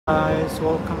Guys,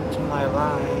 welcome to my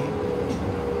live.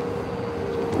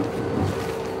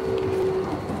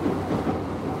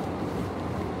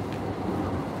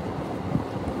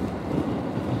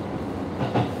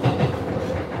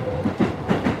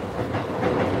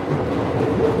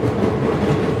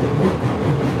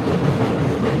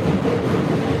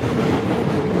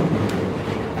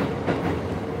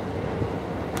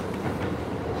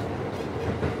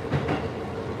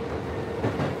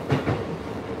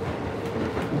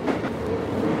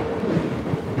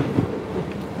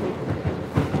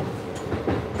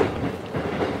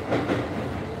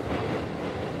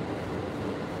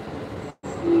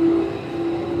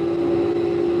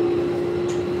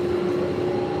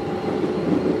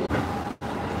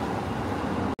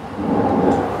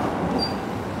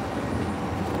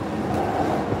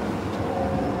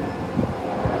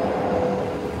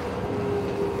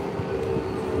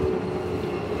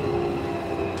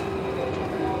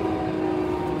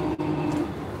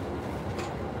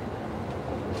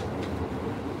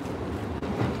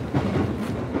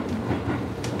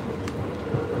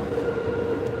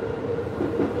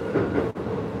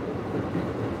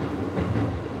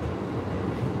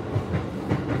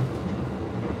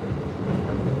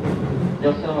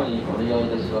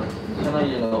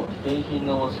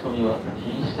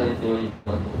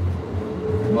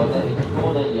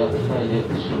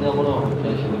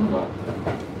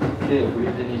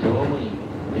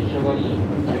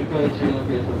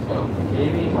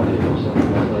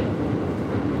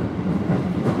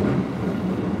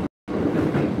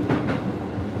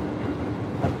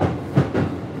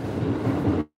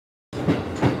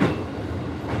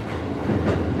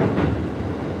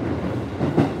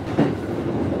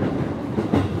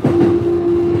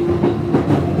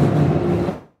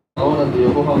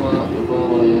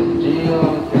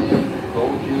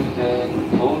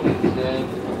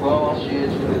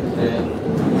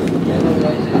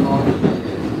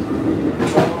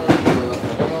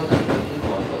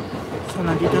 So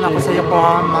nandito na ako sa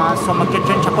Yokohama. So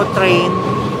magka-change ako train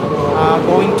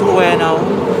going to Ueno.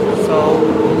 So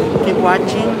keep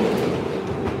watching.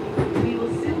 We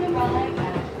will soon arrive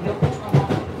at Yokohama.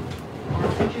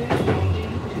 Passengers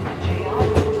changing to the JR,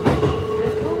 the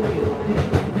Tokyo Line,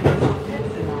 the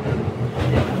Shinkansen Line, the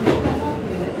Yokohama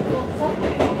Municipal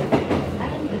Subway,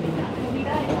 and the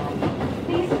Minato-Mirai Line.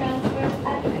 Please transfer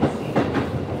at this station.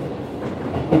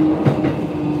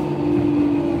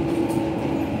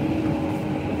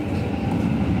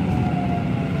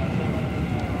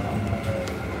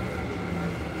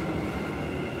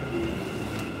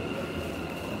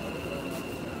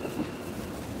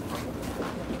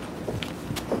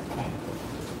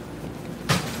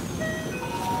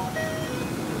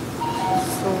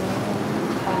 So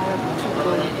I have to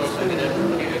go to...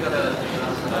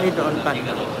 Ay, doon pa.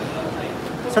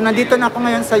 So nandito na ako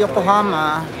ngayon sa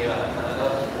Yokohama.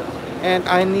 And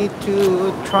I need to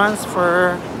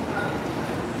transfer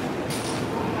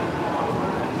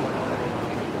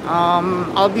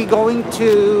I'll be going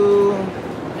to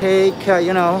take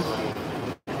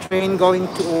train going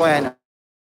to Ueno.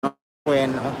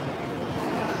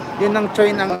 Yun ang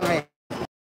train ang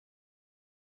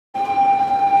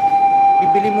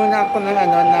bibili muna ako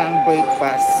ng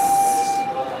breakfast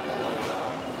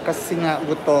kasi nga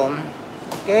gutom.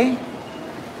 Okay?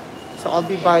 So I'll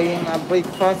be buying a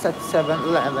breakfast at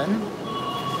 7-Eleven.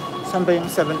 Saan ba yung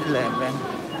 7-Eleven?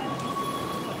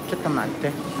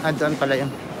 Chikamante. Doon pala yung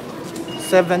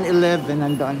 7-Eleven.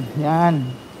 Nandun.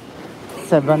 Yan.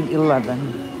 7-Eleven.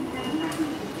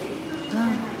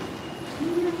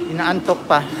 Inaantok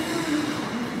pa.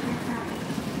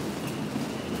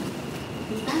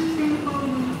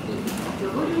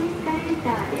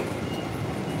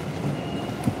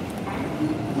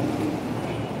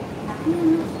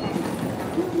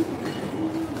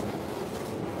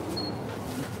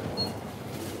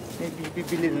 Maybe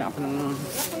bibili na ako ng...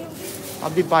 I'll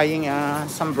be buying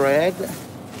some bread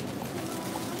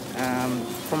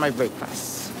for my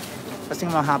breakfast. Kasi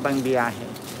mahabang biyahe.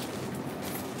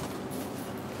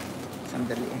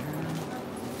 Sandali.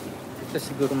 Ito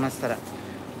siguro masarap.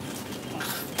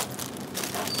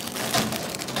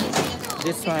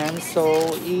 This one,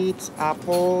 so it's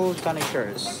apple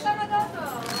garnitures.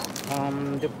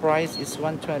 The price is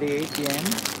 128 yen.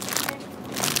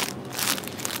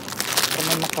 So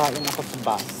may makain ako sa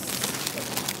bus.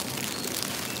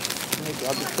 Maybe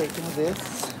I'll be taking this.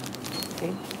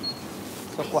 Okay.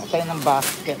 So kuha tayo ng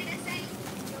basket.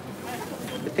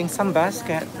 Biting some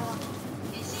basket.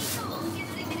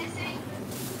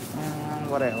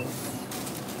 What else?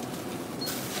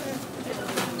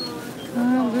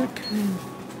 Look.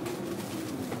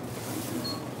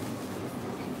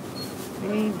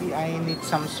 Maybe I need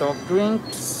some soft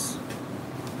drinks.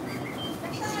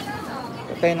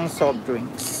 Tayo ng soft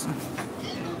drinks.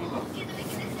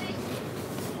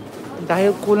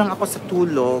 Dahil kulang ako sa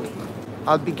tulog,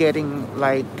 I'll be getting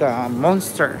like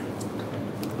Monster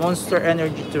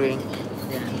energy drink.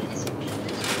 Yan.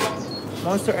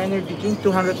 Monster energy drink,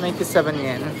 297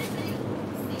 yen.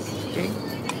 Okay.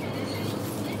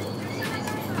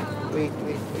 Wait.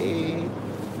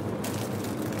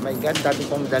 Oh my God, dami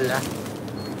kong dala.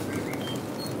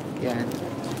 Yan.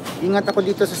 Ingat ako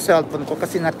dito sa cellphone ko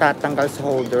kasi natatanggal sa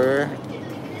holder.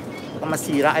 Baka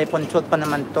masira. iPhone 12 pa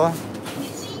naman to.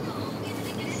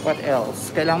 What else?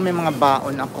 Kailangan may mga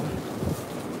baon ako.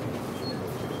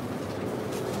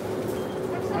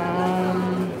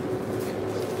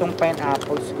 Itong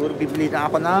pineapple siguro. Bibili na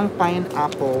ako ng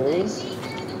pineapple.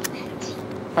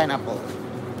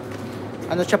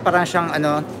 Ano siya, parang siyang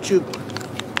tube.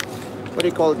 What do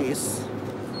you call this?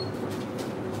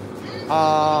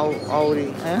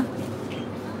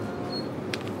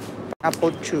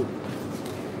 Apple tube.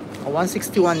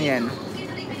 161 yen.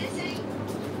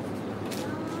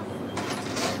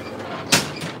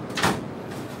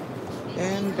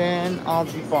 And then I'll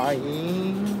be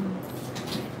buying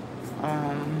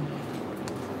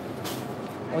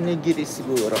onigiri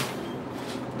siguro.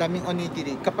 Daming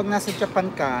onigiri. Kapag nasa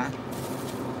Japan ka,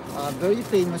 very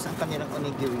famous ang kanilang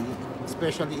onigiri,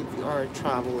 especially if you are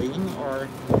traveling or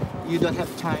you don't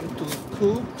have time to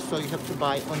cook, so you have to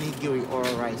buy onigiri or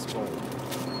a rice bowl.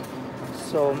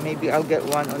 So maybe I'll get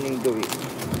one onigiri.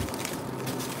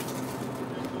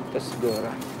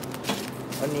 Siguro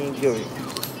onigiri.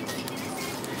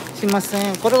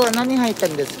 Simasen. これは何入った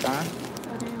んですか? こ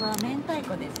れは明太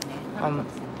子ですね。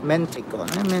明太子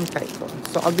ね、明太子。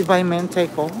So I'll be buying 明太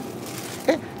子。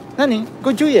何?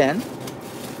 50 yen?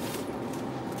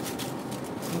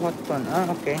 What one?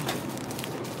 Okay.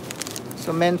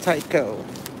 So 明太子。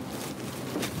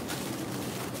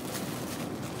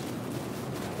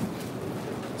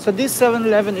So this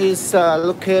 7-Eleven is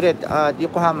located at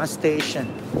Yokohama Station.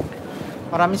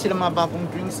 Marami silang mga bagong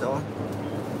drinks, oh.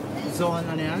 Zone,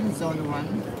 ano yan? Zone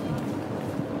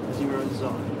 1. Zero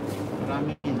zone.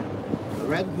 Marami na.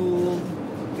 Red Bull.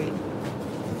 Okay.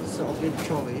 So, good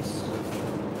choice.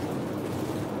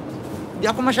 Hindi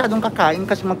ako masyadong kakain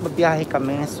kasi magbabiyahe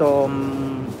kami. So,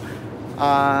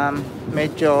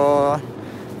 medyo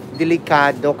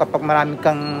delikado kapag marami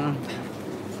kang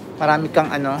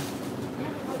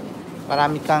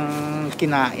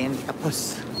kinain.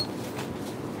 Tapos,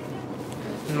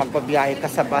 magbabiyahe ka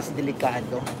sa bus,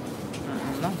 delikado.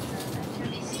 No?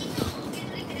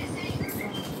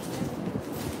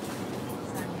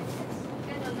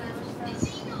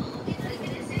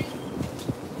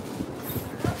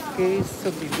 Okay, so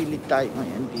bibili tayo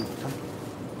ngayon dito.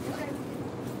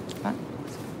 Ha?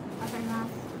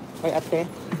 Hoy, ate.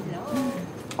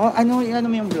 Oh, ano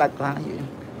mo yung vlog ko, ha?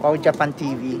 Wow, Japan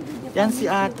TV. Yan si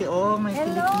ate, oh, may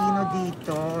Pilipino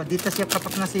dito. Dito siya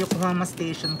kapag nasa Yokohama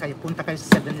Station kayo, punta kayo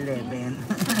sa 7-Eleven.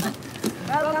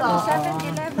 Welcome,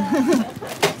 7-Eleven.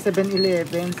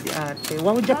 7-Eleven si ate.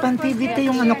 Wow, Japan TV, ito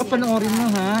yung ano ko, panoorin mo,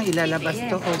 ha? Ilalabas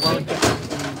to. Oh, wow, Japan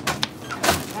TV.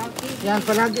 Yan,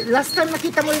 palagi. Last time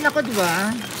nakita mo rin ako, di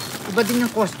ba? Iba din yung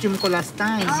costume ko last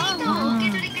time.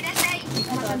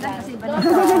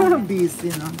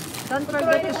 Busy, no? Don't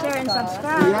forget to share and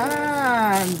subscribe.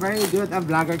 Yan, very good.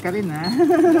 Vlogger ka rin, ha?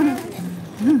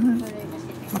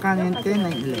 Makano yung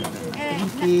 10? 911.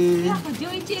 Thank you.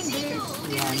 11円です。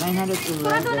 Yeah, こ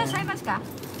れはどうなさい 911. ますか?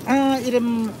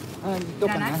 Iram, dito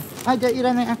ka na.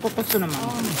 Iranay ako paso naman.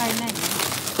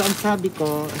 So, ang sabi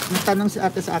ko, natanong si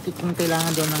ate sa akin kung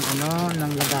kailangan daw ng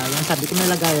ng lagayan. Sabi ko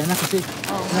may lagayan na kasi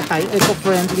na tayo,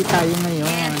 eco-friendly tayo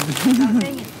ngayon.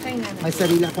 May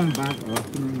sarili akong bag. Oh.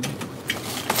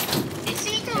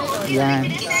 Yan.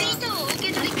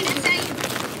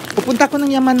 Pupunta ko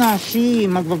ng Yamanashi,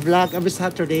 magva-vlog every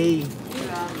Saturday.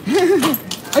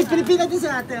 Ay, Pilipina din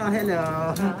sa ate. Oh, hello.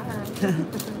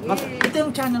 Ito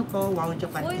yung channel ko, Wow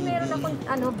Japan TV. Uy, meron akong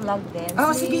vlog din.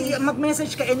 Oh, sige,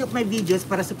 mag-message ka any of my videos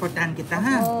para supportahan kita,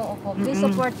 ha? Oo, please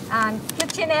support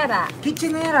Kitchenera.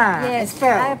 Kitchenera. Yes,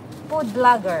 Spell. food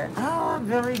vlogger. Oh,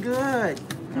 very good.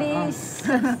 Please,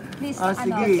 please, Oh,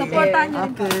 sige. supportan nyo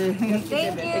rin po. Okay.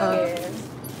 Thank you.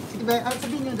 Sige ba,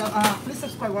 sabihin nyo daw, please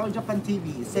subscribe Wow Japan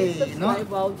TV. Say, no?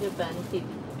 Wow Japan TV.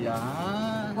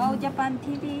 Yan. Wow Japan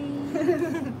TV.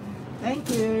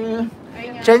 Thank you.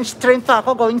 Change train pa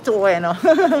ako going to Ueno.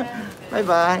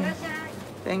 Bye-bye.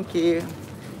 Thank you.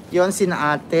 Yon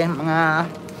sina ate,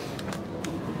 mga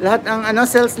lahat ang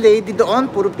sales lady doon,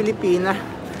 puro Pilipina.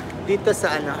 Dito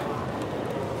sa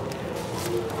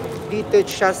dito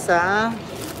siya sa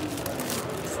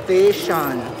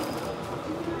Station.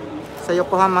 Sa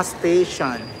Yokohama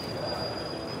Station.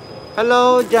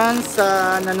 Hello dyan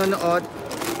sa nanonood.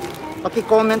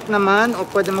 Paki-comment naman o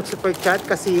pwede mag-super chat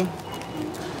kasi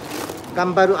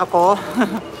gambaro ako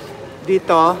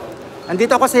dito.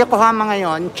 Nandito ako sa Yokohama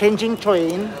ngayon, changing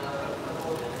train.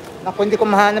 Naku, hindi ko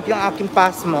mahanap yung aking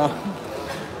pass mo.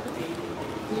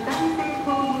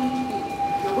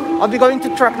 I'll be going to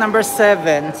truck number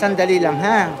 7. Sandali lang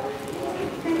ha.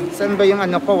 Saan ba yung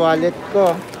ano ko, wallet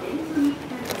ko?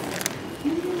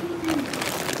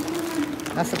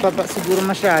 Nasa baba siguro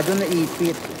masyado,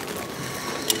 naipit.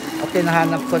 Okay,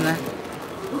 nahanap ko na.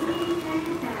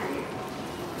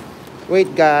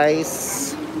 Wait guys.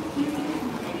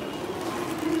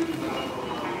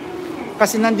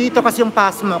 Kasi nandito kasi yung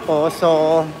pass mo ko. So,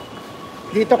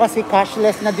 dito kasi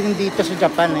cashless na din dito sa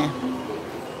Japan eh.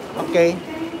 Okay.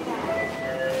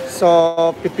 So,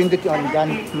 pipindot yun dyan.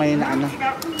 May na ano.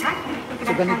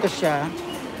 So, ganito siya.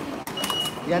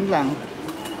 Yan lang.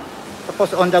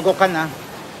 Tapos, on the go ka na.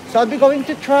 So, I'll be going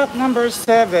to truck number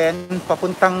 7.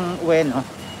 Papuntang Ueno.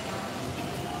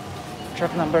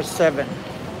 Truck number 7.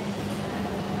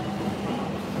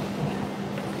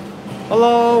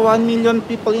 Hello, 1 million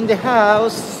people in the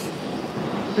house.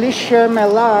 Please share my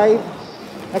live.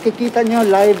 Nakikita nyo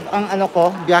live ang ano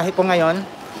ko, biyahe ko ngayon.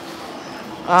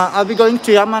 I'll be going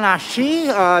to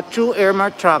Yamanashi through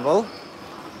Airmart Travel.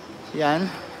 Yan.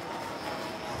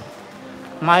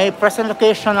 My present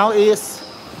location now is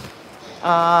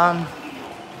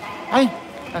ay,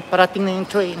 parating na yung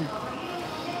train.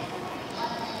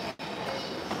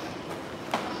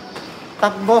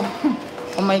 Takbo.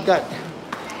 Oh my God.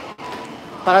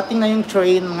 Parating na yung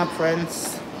train, mga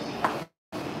friends.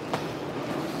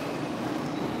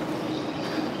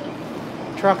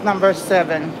 Truck number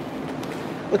 7.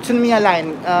 Utsunomiya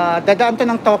Line. Dadaan to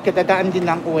ng Tokyo, dadaan din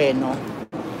ng Ueno.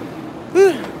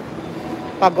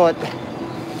 Pagod.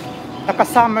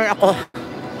 Naka-summer ako.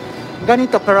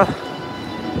 Ganito, pero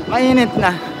mainit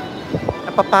na.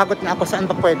 Napapagod na ako. Saan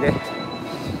ba pwede?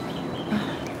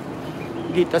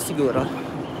 Dito siguro.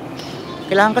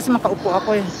 Kailangan kasi makaupo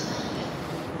ako eh.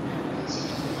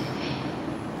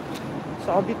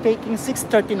 So I'll be taking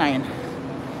 6:39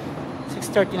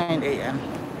 a.m.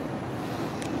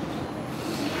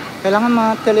 Kailangan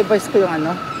ma-televise ko yung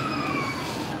ano,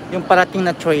 yung parating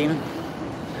na train.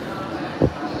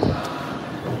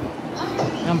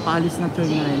 Yung paalis na train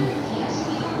na rin.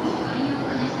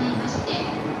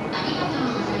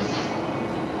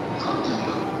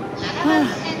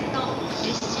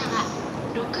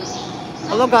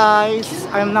 Hello guys,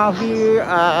 I'm now here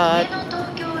at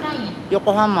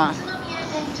Yokohama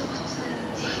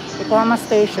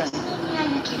Station.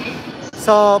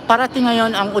 So, parating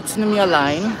ngayon ang Utsunomiya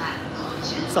Line.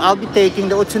 So, I'll be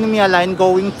taking the Utsunomiya Line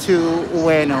going to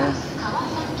Ueno.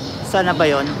 Sana ba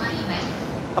yun?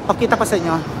 Papakita ko sa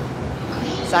inyo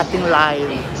sa ating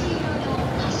live.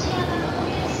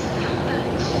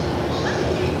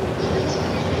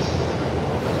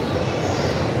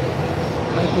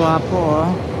 Ay, guwapo oh.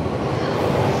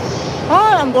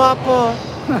 Ah, ang guwapo.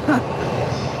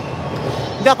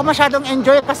 Hindi ako masyadong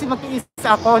enjoy kasi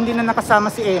mag-iisa ako. Hindi na nakasama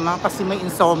si Emma kasi may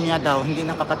insomnia daw. Hindi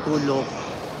nakakatulog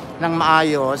ng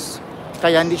maayos.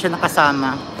 Kaya hindi siya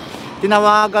nakasama.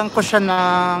 Tinawagan ko siya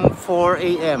ng 4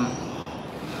 a.m.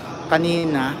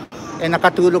 kanina. Eh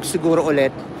nakatulog siguro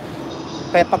ulit.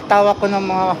 Kaya pagtawa ko ng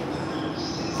mga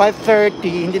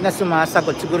 5:30, hindi na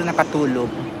sumasagot. Siguro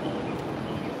nakatulog.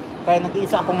 Kaya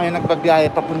nag-iisa ako ngayon nagbabiyahe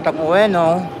papuntang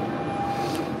Ueno.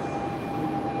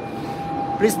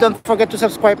 Please don't forget to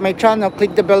subscribe my channel.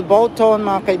 Click the bell button,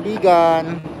 mga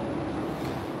kaibigan.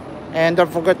 And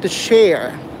don't forget to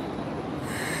share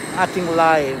ating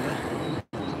live.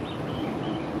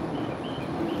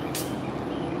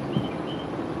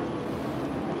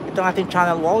 Ito ang ating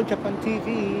channel, Wow Japan TV.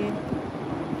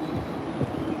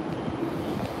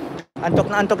 Antok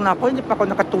na ako, hindi pa ako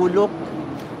nakatulog.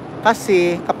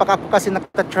 Kasi kapag ako kasi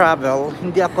nagta-travel,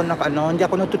 hindi ako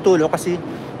natutulog kasi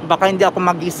baka hindi ako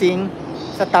magising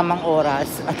sa tamang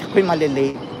oras at ako'y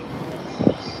malilate.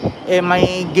 Eh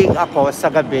may gig ako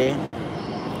sa gabi.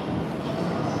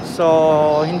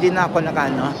 So hindi na ako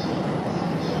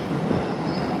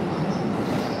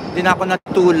hindi na ako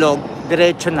natulog.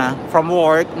 Diretso na from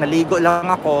work, naligo lang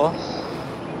ako,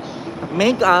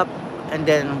 make up, and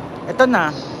then ito na,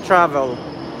 travel.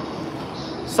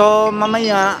 So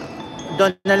mamaya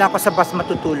doon na lang ako sa bus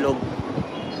matutulog.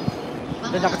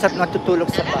 Doon ako matutulog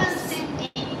sa bus.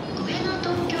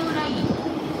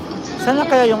 Sana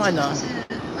kaya yung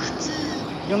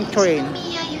yung train?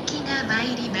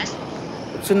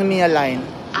 Utsunomiya Line.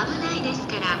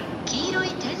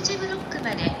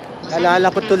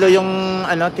 Naalala ko tuloy yung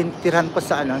ano, tinitirahan ko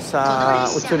sa ano, sa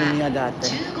Utsunomiya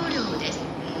dati. 15両です。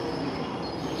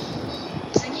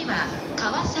次は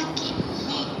川崎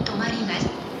に停まりま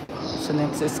す。 So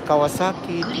next is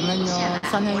Kawasaki. グリ Tingnan ーン nyo, 車は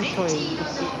sana オ yung レン toy. ジ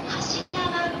色の柱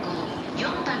番号4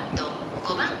番と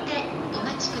5番でお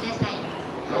待ちください。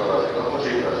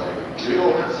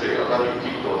14発生赤身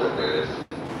キット前提です。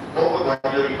本部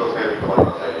緑と停止止まり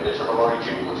ません。列車の周り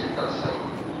チームご注意ください。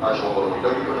暗証番号の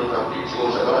緑色の残機1号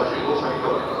車から10号車に停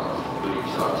まります。グリーン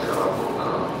車は柱番号か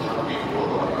ら100便に停ま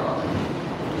ります。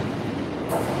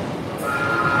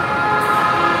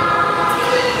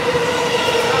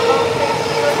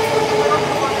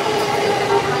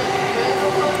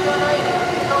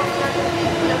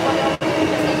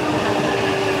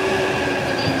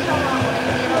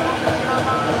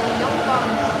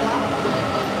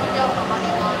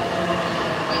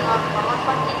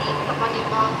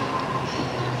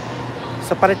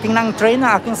So parating ng train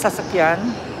na aking sasakyan.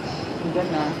 Hanggang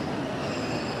na.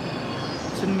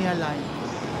 Utsunomiya Line.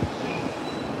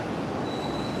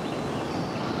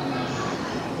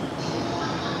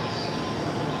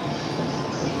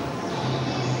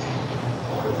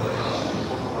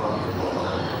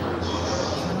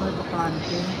 Ano may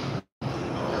bakante?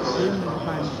 Ayun, may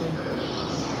bakante.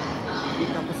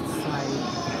 Dito ako sa side.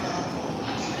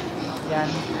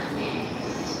 Yan.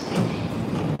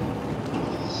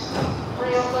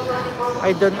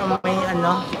 Ay, doon may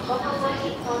ano.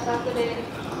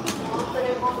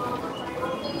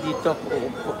 Dito ako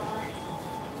uupo.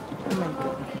 Oh my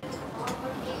God.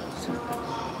 Sorry.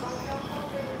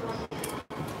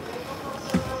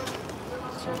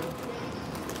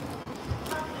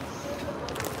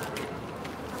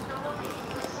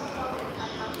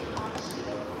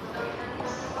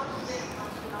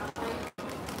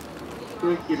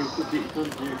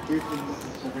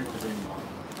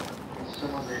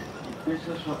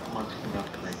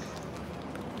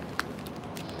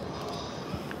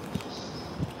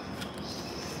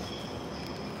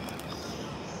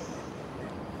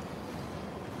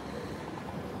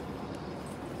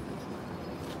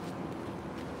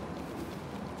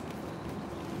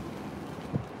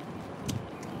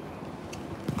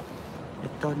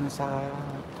 Ito, nasa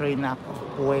train na ako.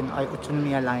 Uwi ay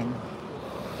Utsunomiya Line.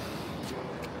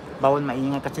 Bawal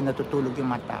maingay kasi natutulog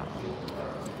yung mata.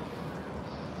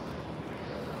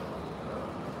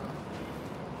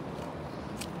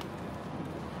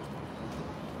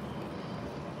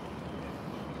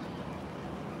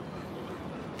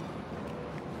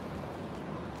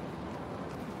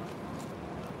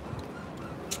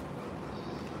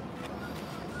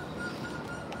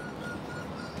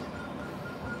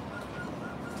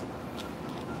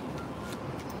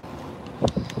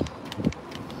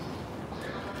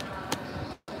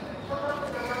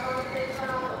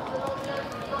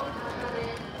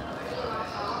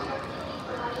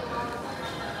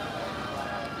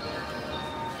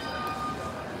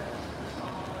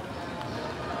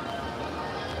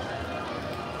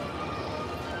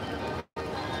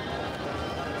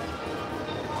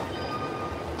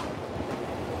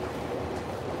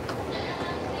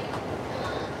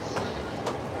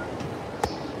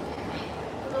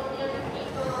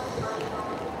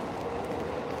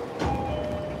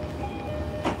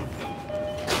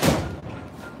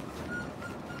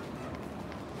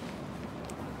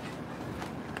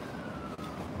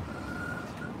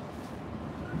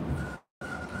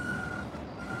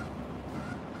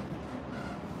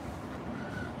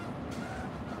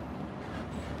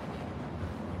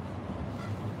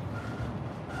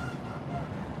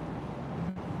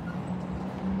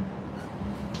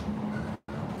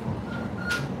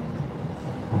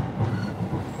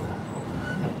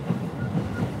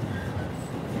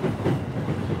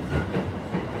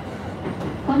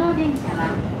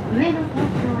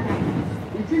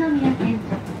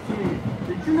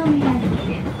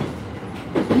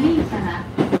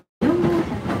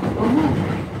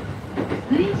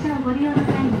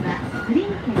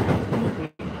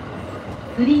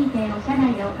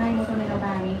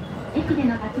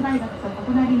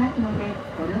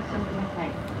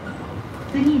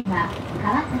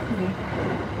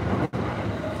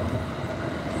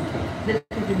 This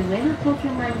is the Ueno Tokyo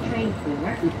Line train for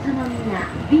Utsunomiya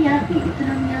via the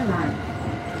Utsunomiya Line.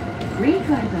 Green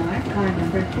cars are car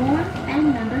number 4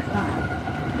 and number 5.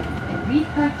 A green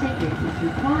car ticket is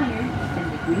required in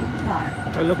the green car.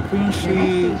 Hello,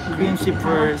 Quincy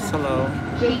first. Hello.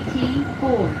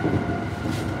 JT4.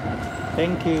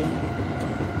 Thank you.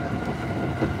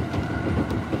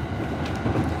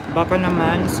 Baka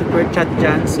naman, super chat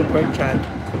dyan, super chat.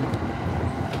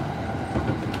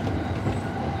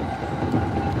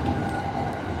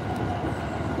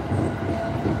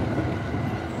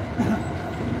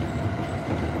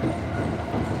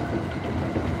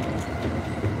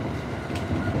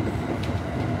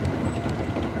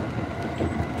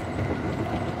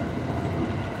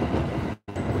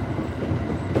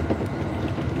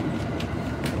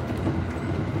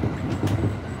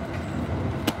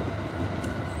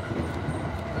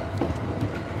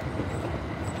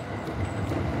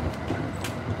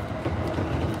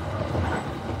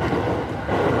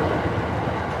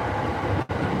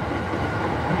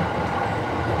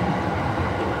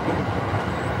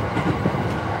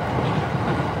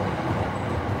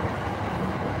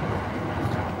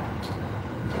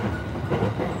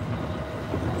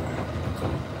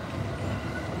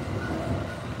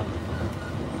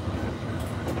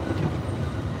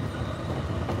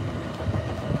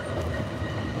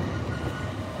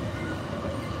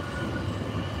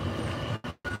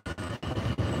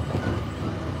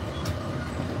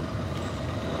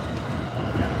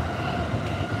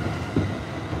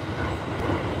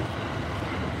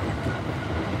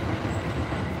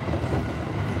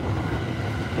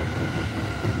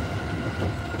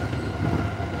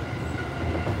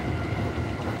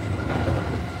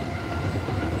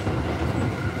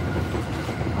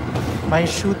 May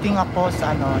shooting ako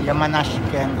sa Yamanashi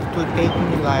Ken. It will take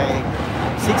me like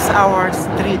 6 hours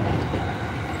straight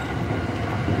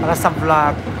para sa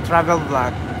vlog, travel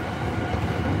vlog.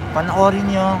 Panoorin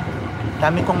nyo,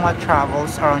 dami kong mga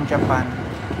travels around Japan.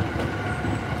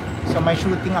 So may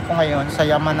shooting ako ngayon sa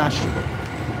Yamanashi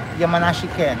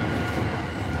Ken.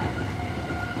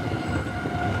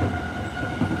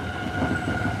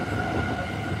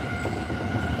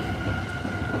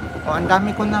 Ang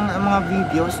dami ko ng mga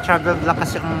videos, travel vlog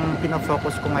kasi ang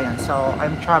pinafocus ko ngayon. So,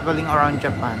 I'm traveling around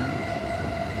Japan.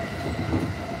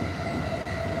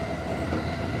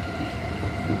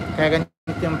 Kaya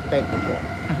ganito yung peg ko.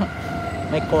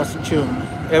 May costume.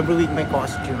 Every week may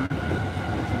costume.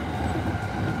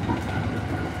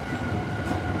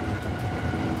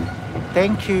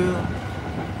 Thank you.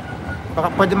 Baka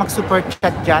pwede mag-super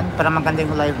chat dyan para maganda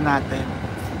yung live natin.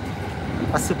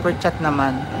 Pa-super chat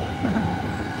naman.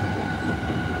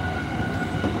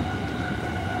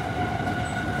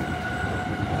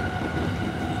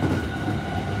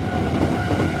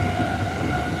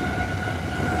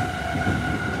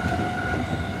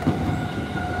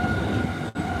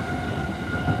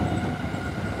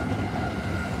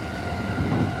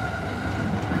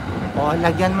 O,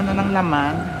 lagyan mo na ng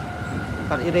laman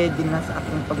para i-ready na sa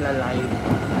aking pagla-live.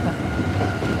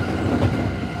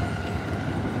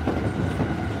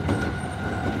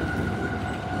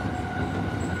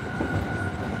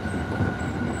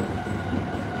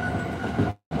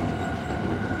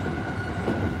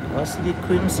 O, sweet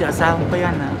cream siya. Asahan ko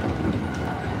yan, ha.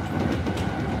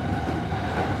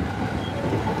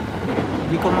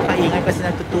 Hindi ko makaingay kasi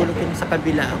natutulog yun sa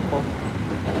kabila ako.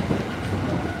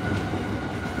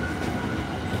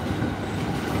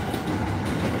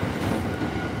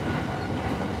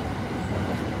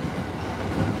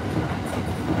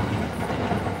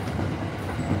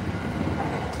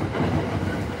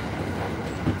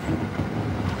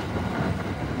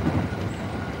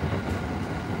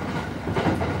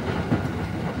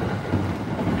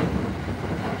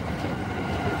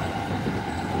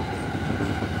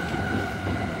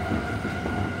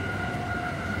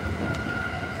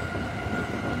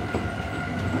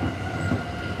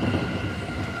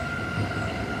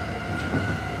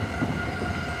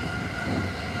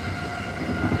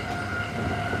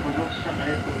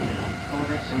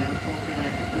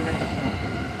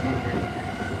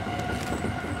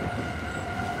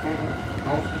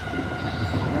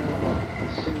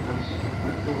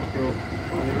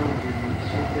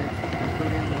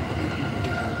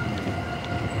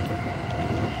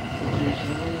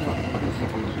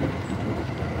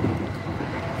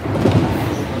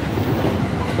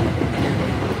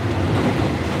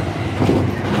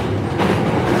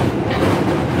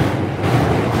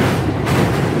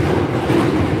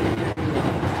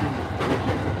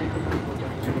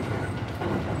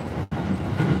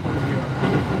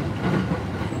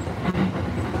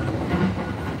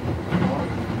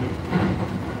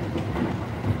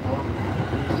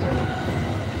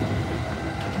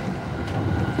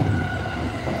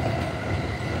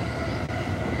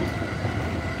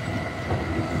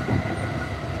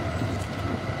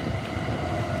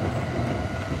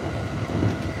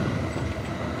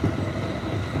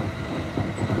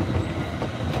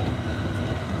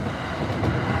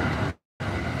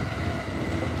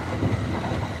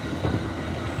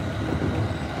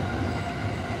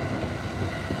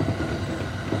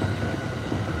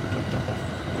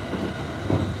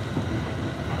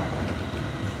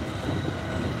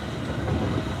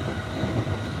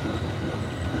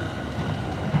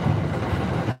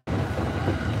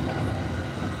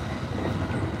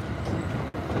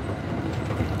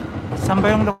 Saan ba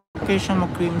yung location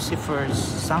mo, Creamsy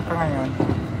First? Saan ka ngayon?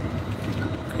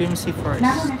 Creamsy First.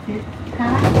 まもなく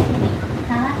川崎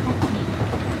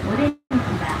オレンジ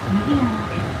は右側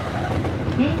で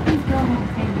す。京浜東北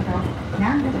線と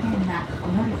南武線はお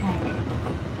乗り換えです。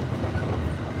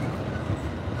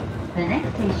The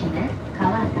next station is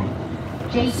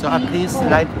Kawasaki. So at least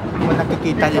live mo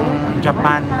makita yung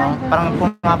Japan, no? Parang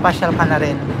pumapasyal ka na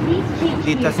rin Please change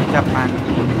dito sa here. Japan.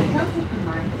 The Celtic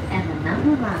line and the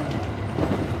number line.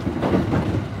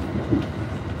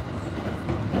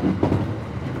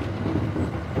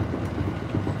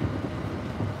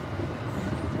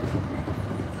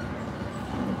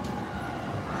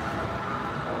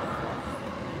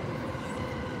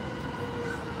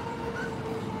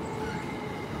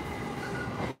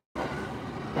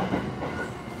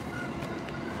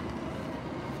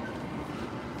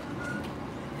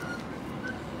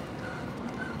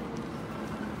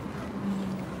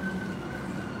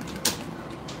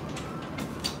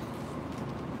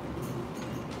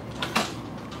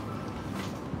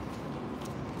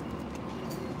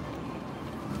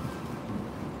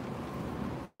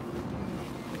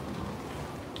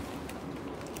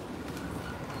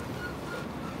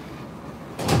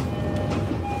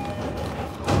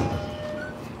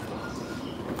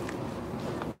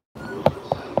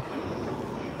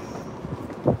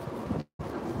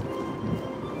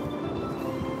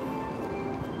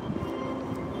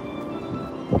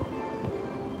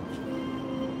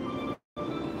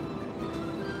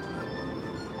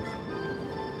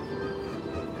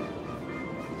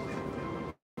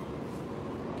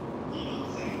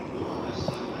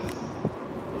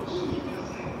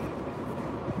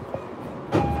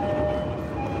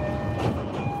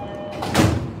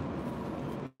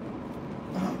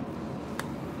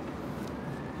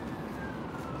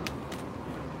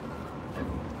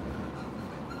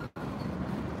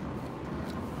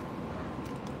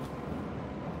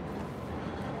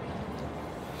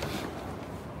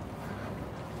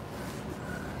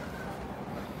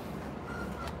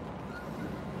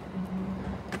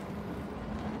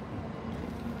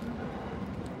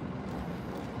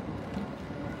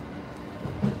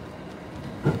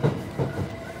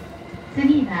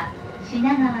次は品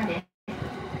川です。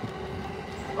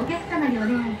お客様にお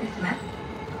願いいたします。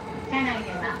車内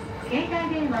では携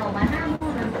帯電話をマナーモー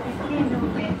ドに設定の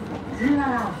上、通話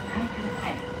はお控えくだ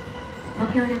さい。ご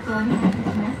協力をお願いいた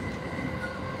します。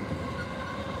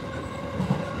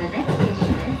The next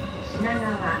station is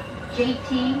Shinagawa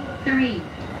JT3.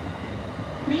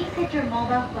 Please set your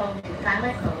mobile phone to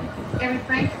silent mode and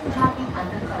refrain from talking on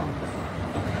the phone.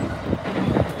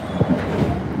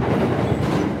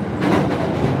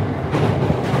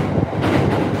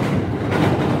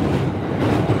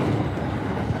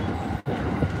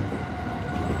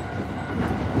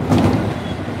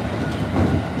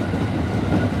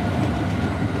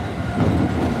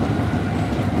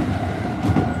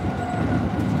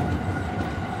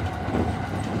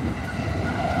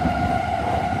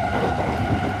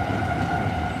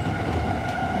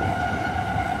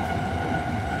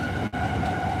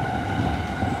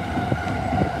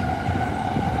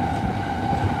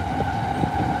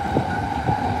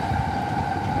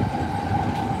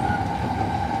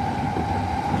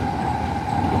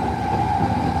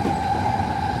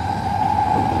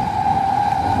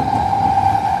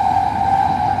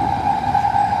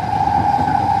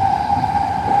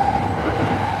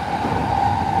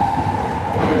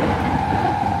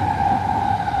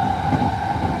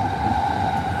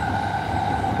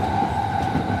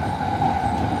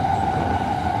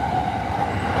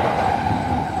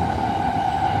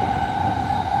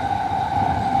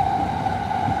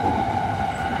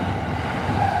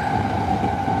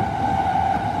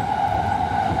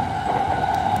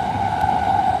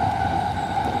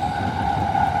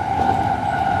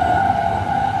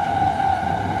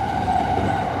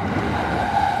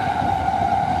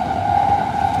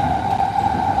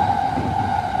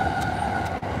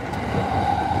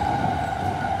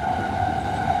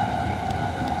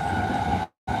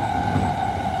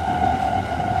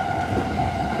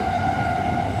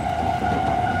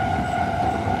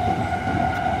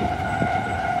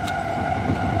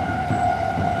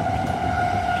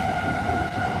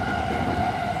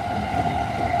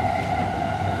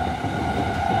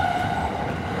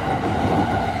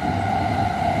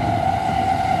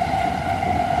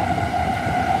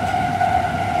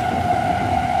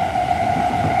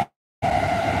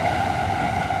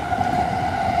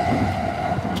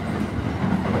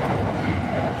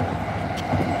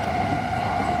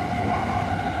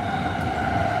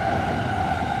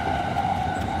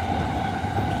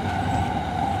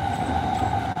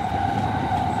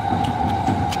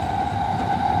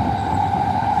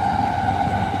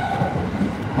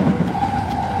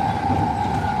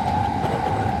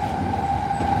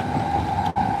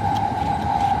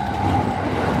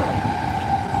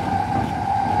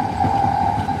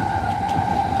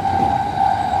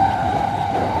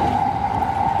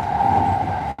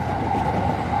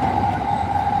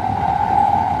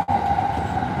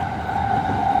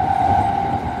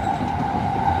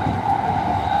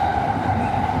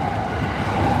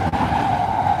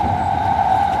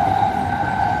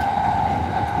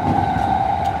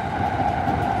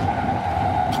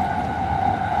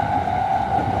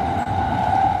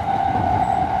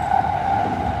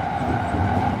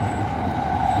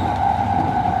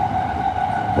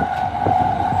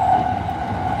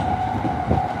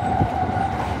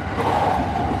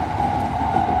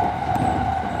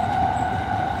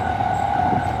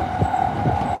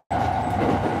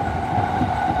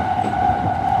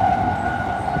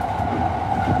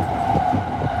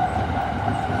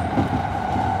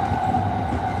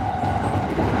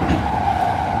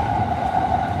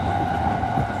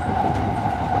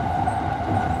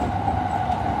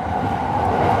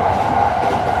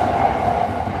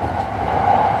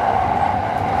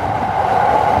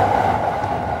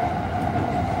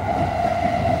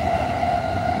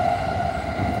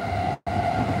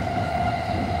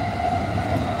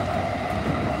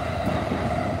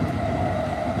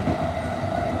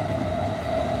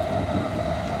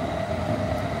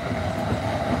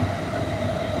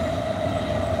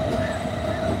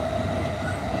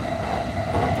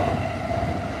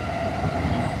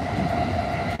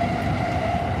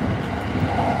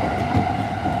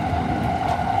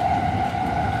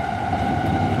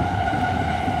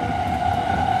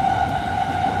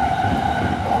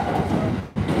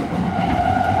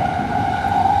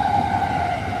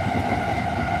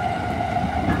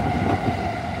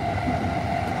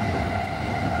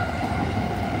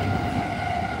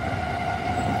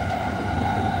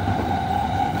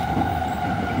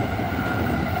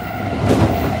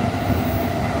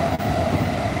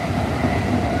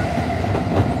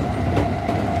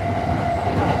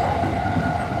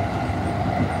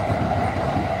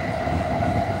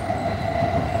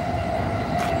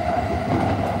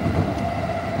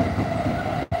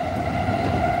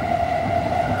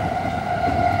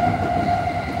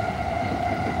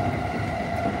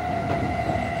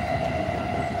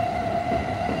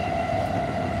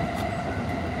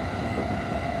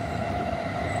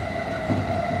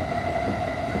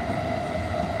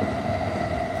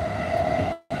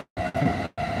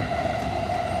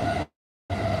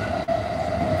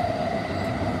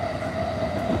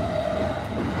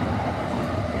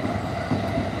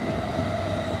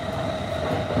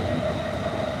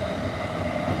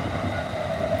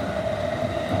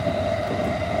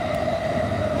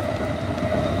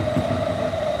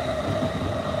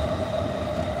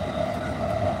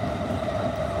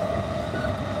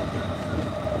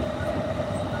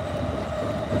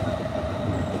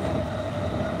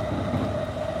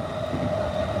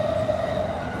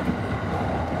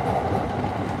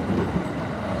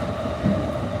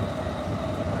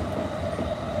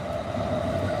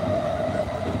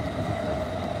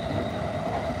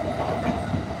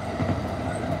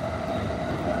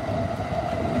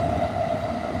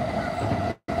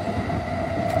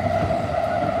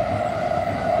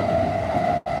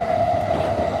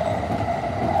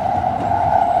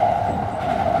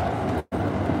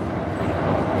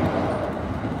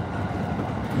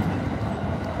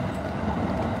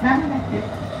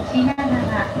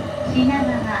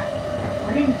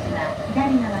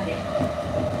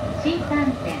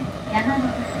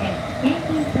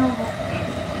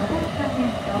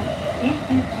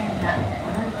 The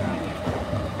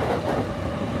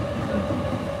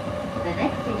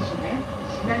next station is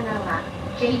Shinagawa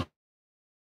JT3.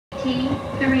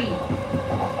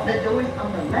 The doors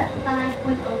on the left side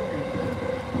will open.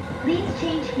 Please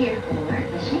change here for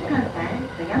the Shinkansen,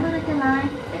 the Yamanote Line,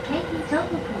 the Keiki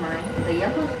Tohoku Line, the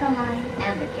Yokosuka Line,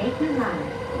 and the Keiki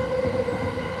Line.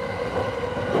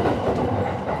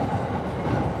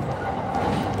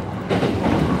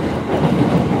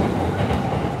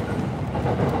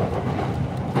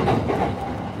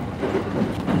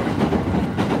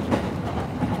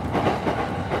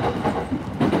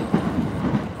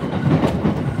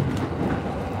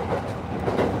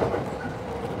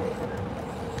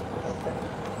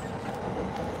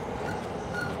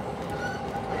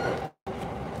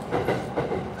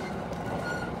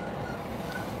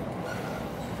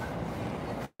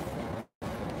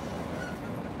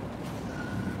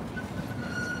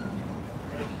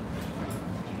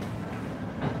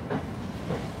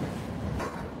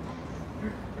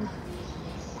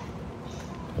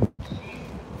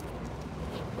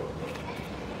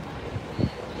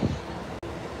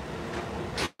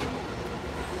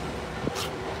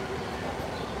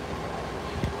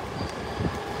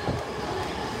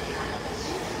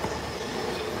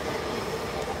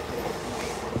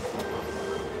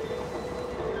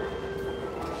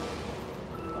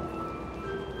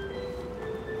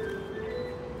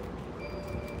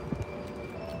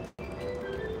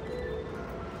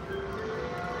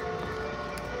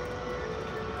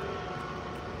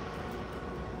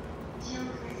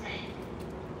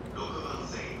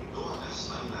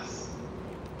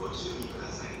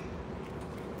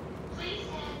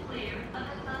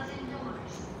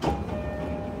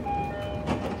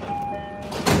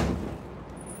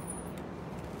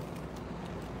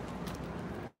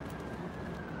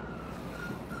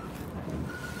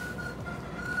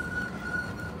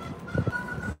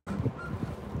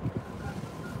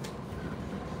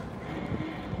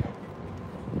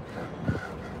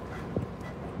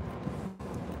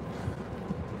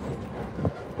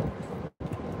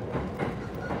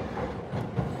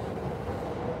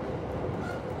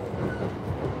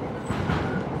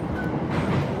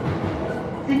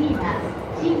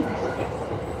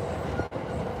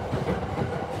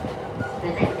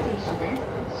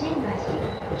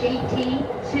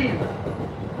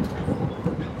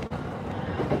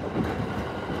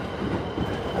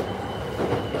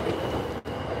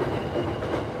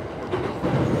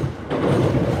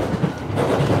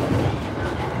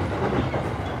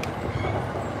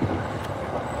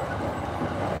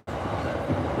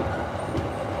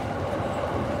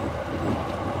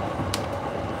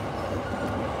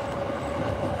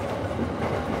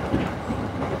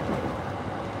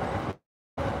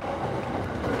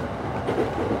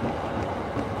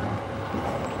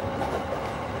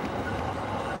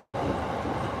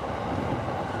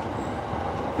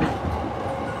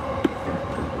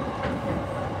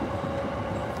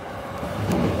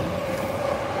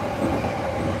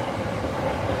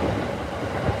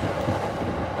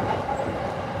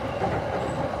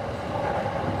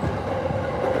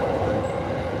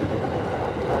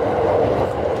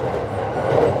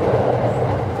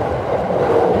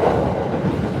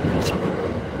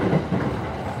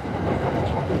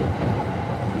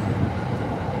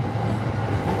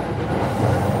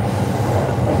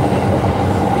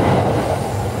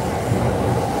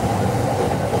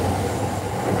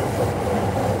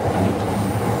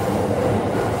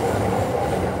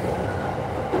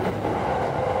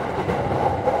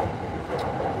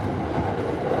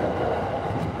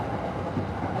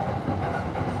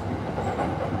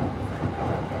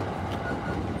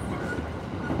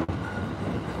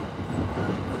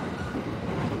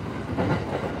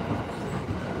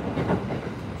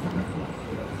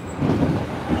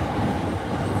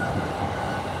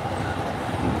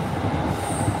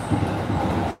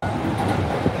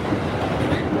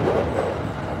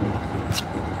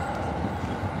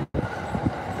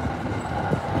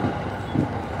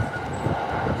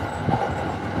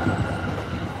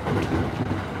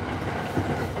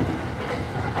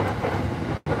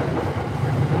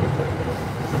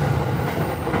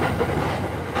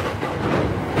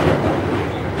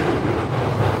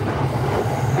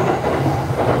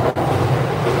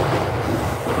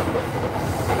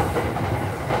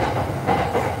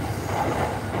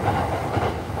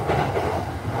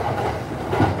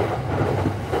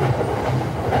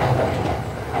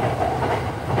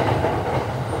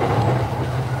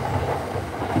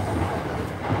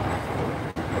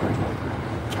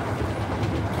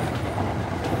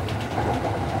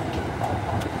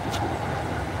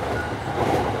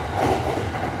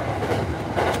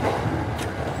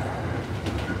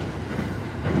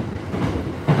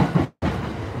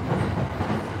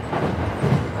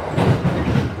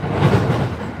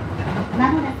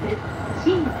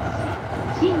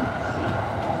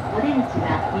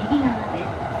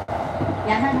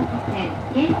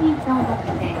 東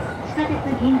北線、地下鉄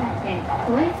銀座線、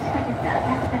都営地下鉄浅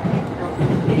草線と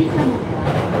ゆりかもめは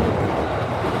この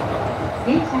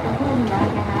電車とホームの間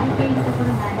が空いているとこ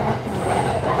ろがありますので、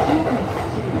足元にご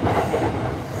注意ください。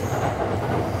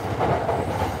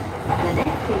The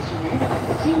next station is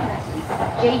新橋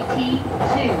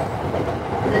JT2.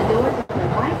 The doors on the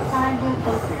right side will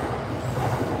open.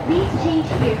 Please change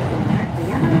here for the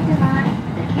Yamanote Line,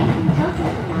 the Keikyu-Tokyō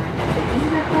Line, the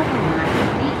Ginza-Kobe Line, the Asaka-Tokyo Line,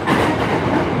 and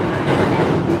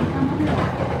the Yurikamoto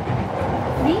Line.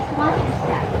 Please watch your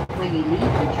step when you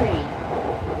leave the train.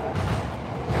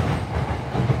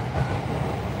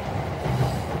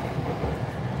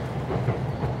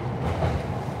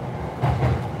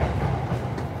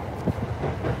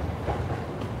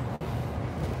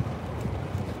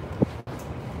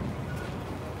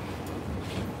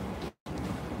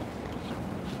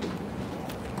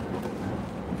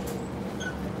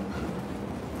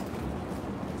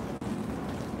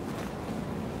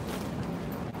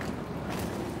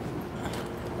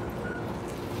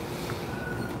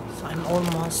 So I'm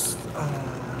almost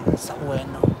sa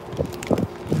Ueno.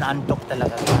 Inaantok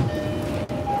talaga.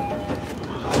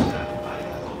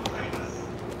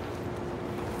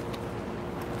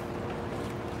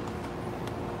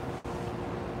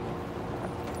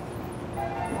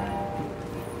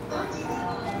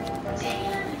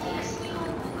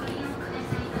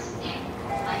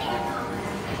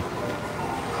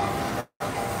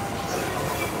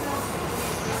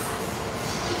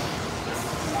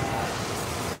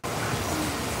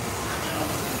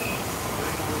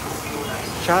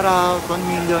 Shout out 1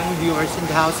 million viewers in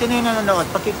the house. Sino yung nanonood?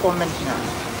 Paki-comment na.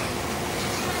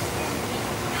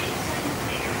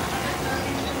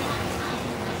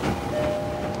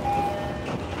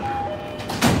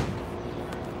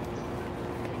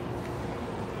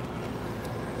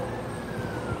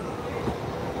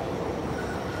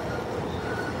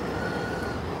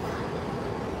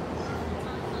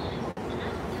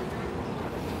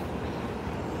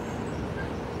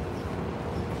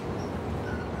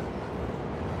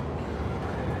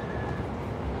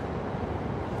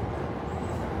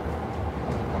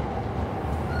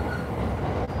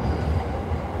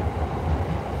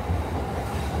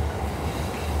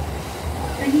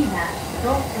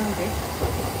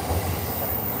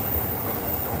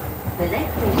 The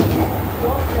next station is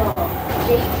Tokyo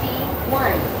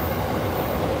JT1.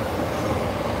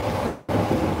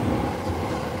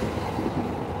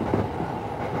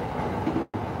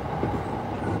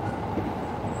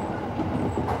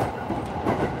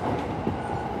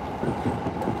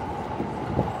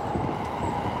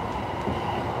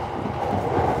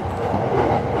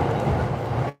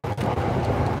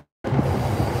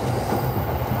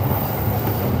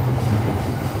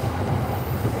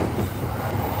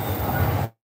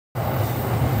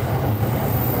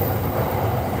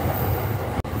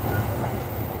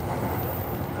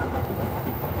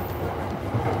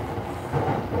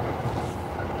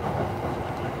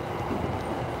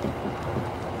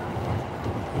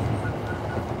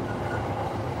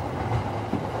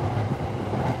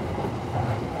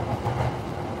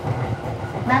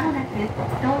 まもなく東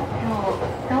京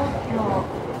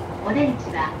お出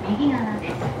口は右側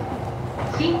です。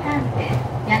新幹線、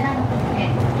山手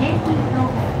線、京浜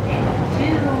東北線、中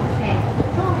央線、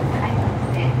総武快速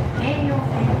線、京葉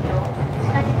線と地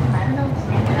下鉄丸の内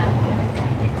線がお乗り換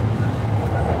えです。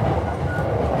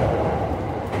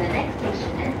The next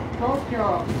station is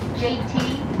Tokyo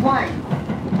JT1.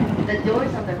 The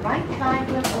doors on the right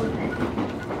side will open.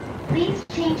 Please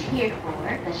change here for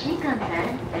the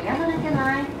Shinkansen, the Yamanote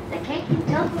Line, the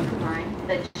Keikyu-Tohoku Line,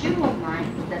 the Chuo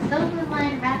Line, the Sobu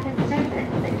Line Rapid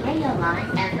Service, the Keio Line,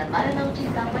 and the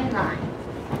Marunouchi Subway Line.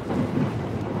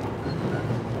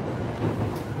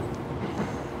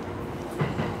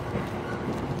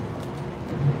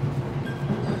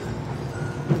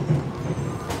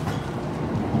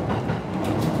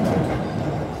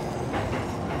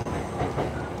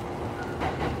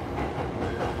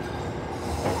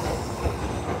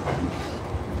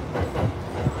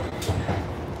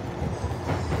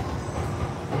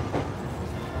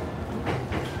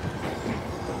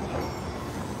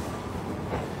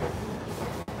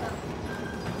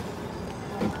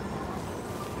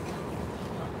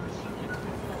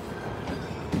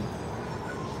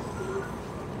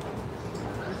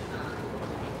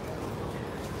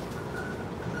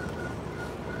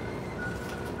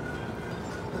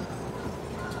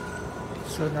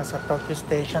 So, nasa Tokyo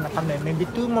Station na kami. Maybe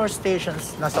 2 more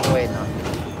stations nasa Ueno.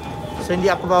 So, hindi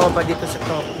ako bababa dito sa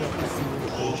Tokyo kasi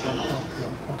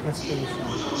Tokyo Station.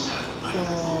 So,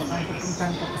 ang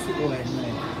pupuntahan ko kasi Ueno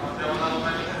eh.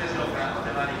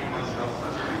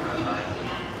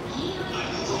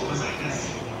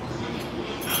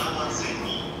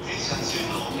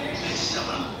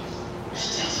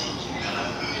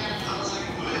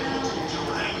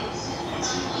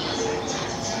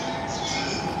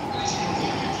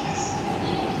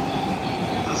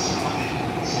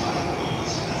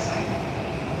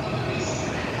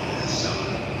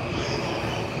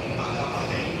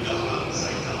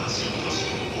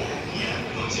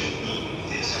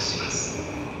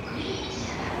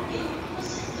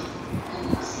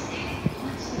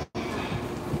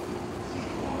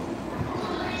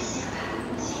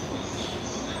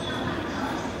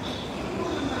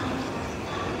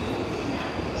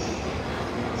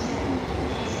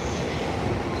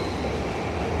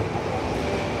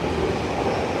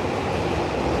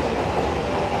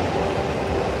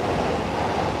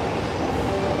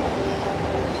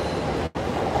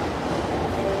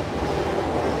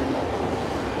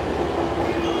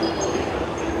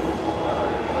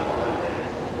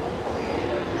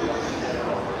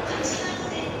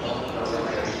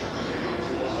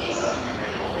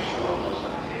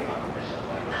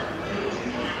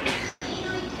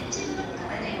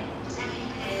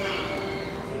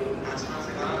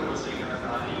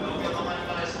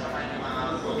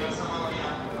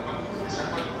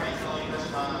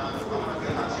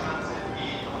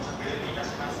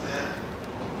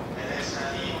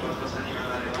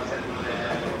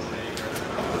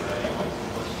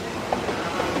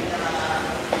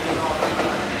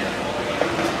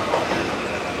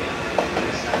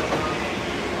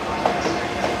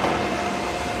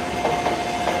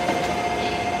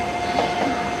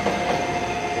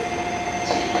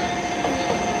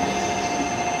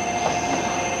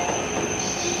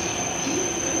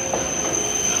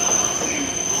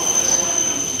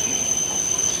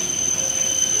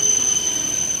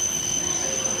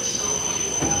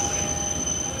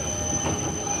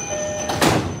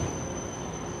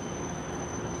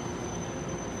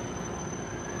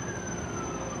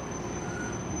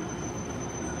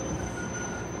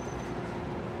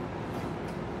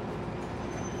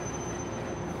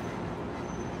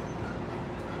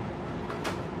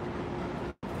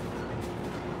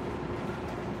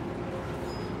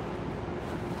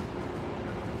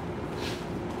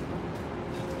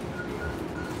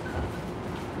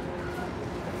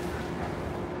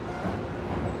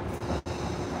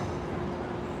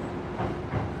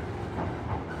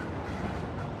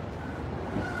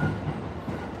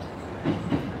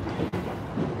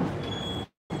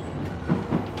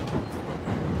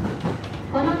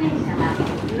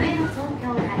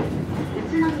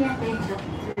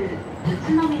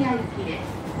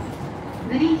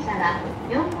 グリーン車は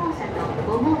4号車と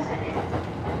5号車です。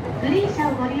グリーン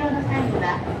車をご利用の際に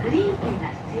はグリーン券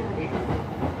が必要です。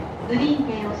グリー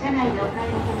ン券を車内でお買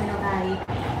い求めの場合、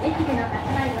駅での発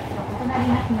売額と異な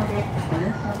りますのでご了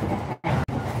承ください。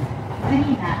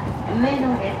次は上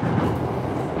野で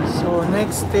す。So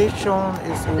next station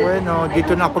is Ueno.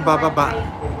 Dito na ako bababa.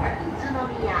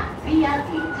 Utsunomiya via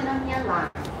the Utsunomiya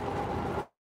line.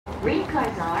 Green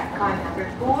cards are car number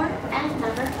 4 and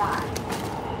number 5.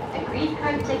 A green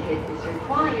card ticket is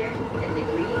required in the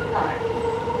green card.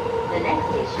 The next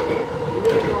station is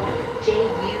Ueno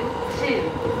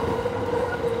JU2.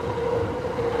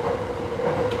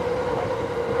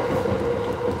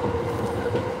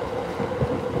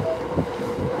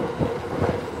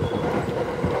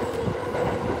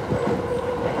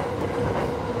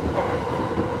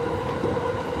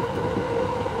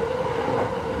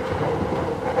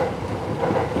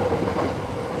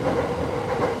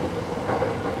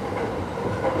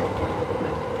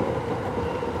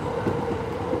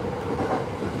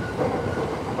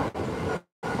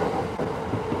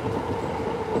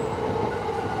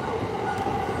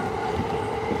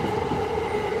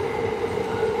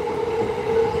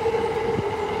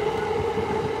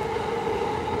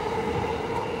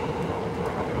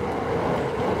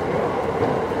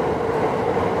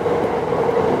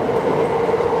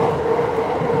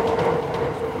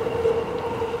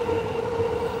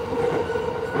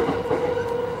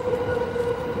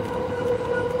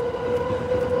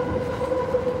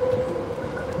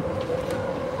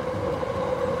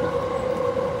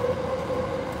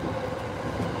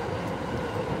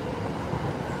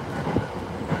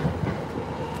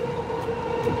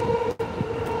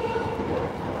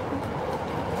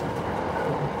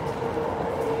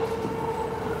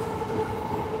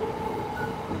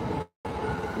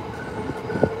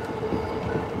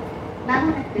 ま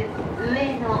もなく上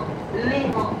野、お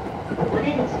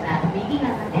出口は右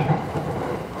側で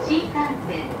す。新幹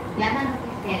線、山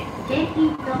手線、京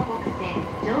浜東北線、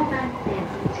常磐線、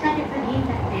地下鉄銀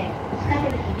座線、地下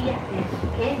鉄日比谷線、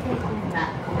京成線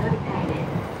はお乗り換えで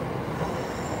す。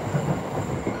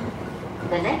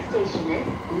The next station is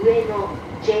Ueno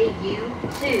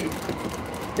JU2.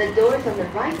 The doors on the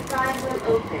right side will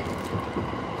open.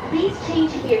 Please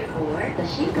change here for the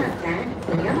Shinkansen,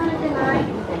 the Yamanote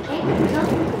Line, the Keikyu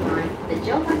Tohoku Line, the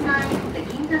Joban Line, the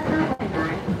Ginza Subway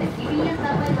Line, the Hibiya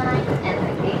Subway Line, and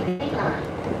the Keisei Line.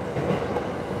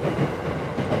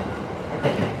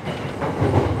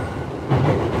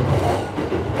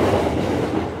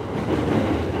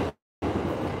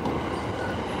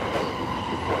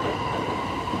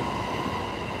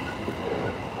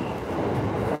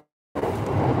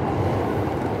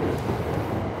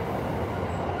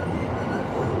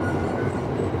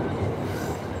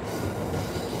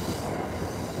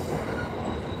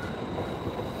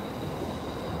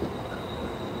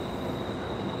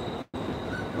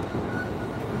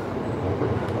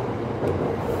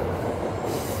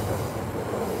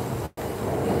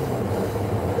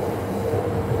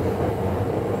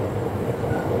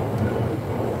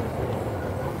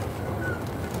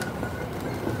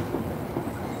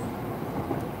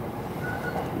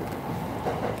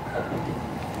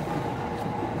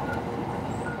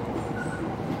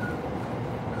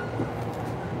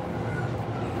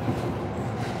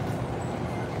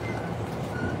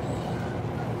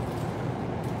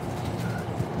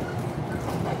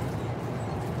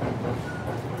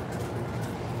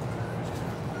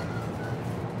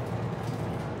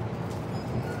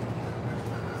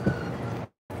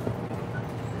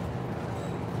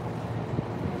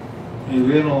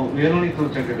 上野に到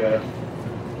着で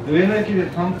す。上野駅で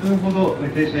3分ほど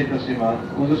停車いたしま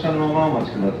す。ご乗車のままお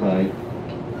待ちください。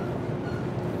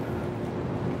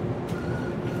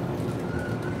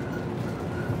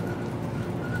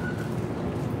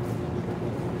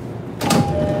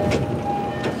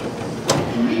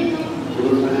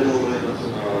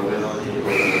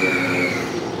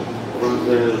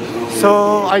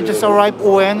So I just arrived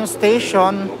Ueno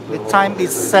station. The time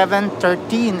is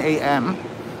 7:13 a.m.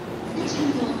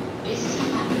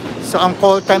 So ang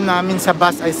call time namin sa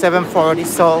bus ay 7:40.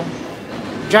 So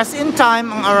just in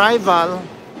time ang arrival.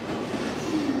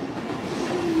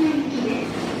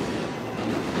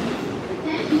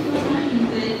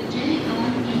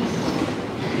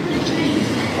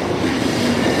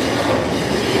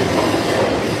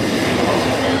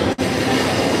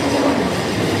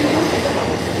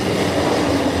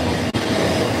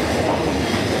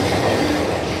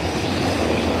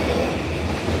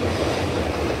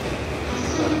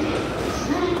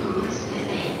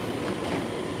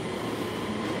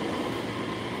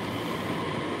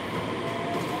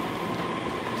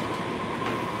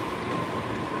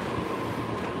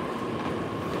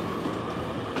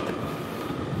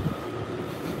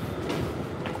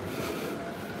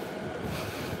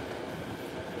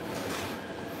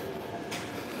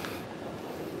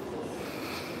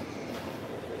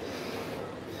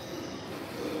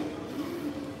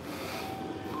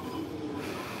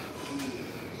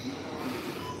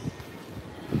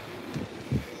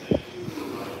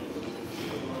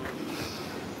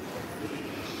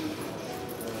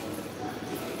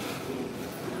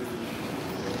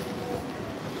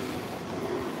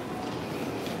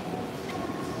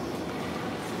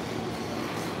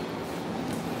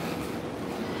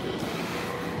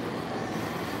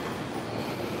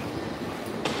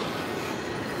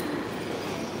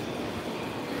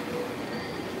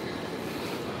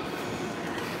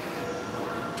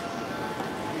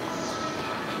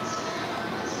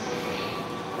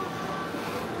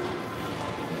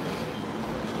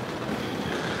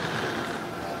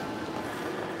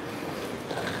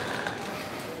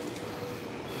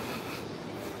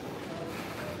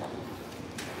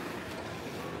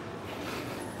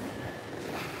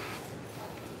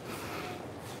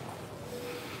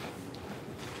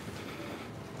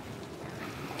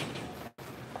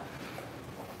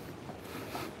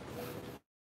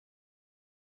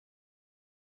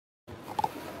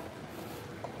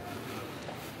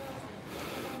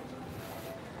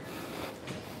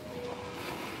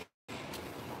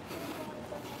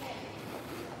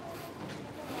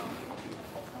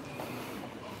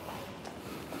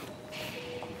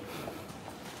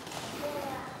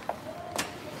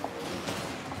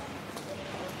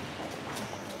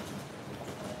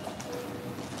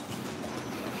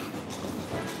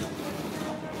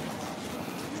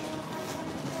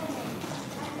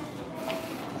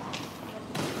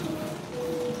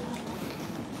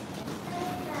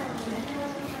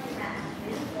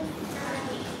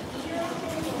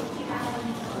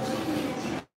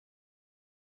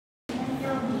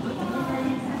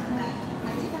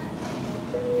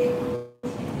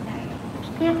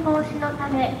 防止のた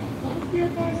め緊急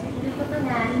停止することが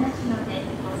ありますので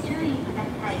ご注意くだ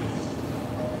さい。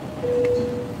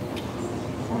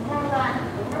車は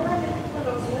思わぬ人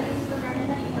の通りとなり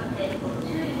ますのでご注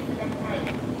意ください。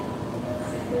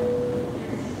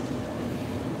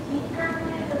新幹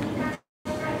線と機関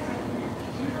対策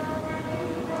中央大線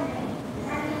方面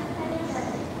三型列車で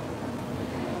す。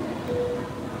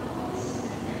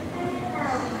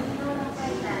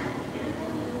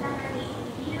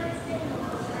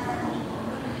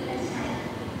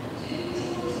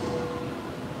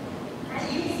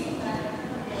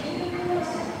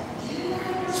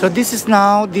So this is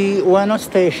now the Ueno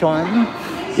station.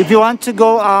 If you want to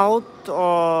go out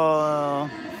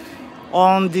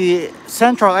on the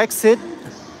central exit,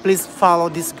 please follow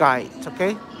this guide,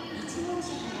 okay?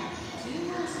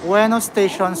 Ueno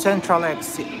station central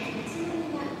exit.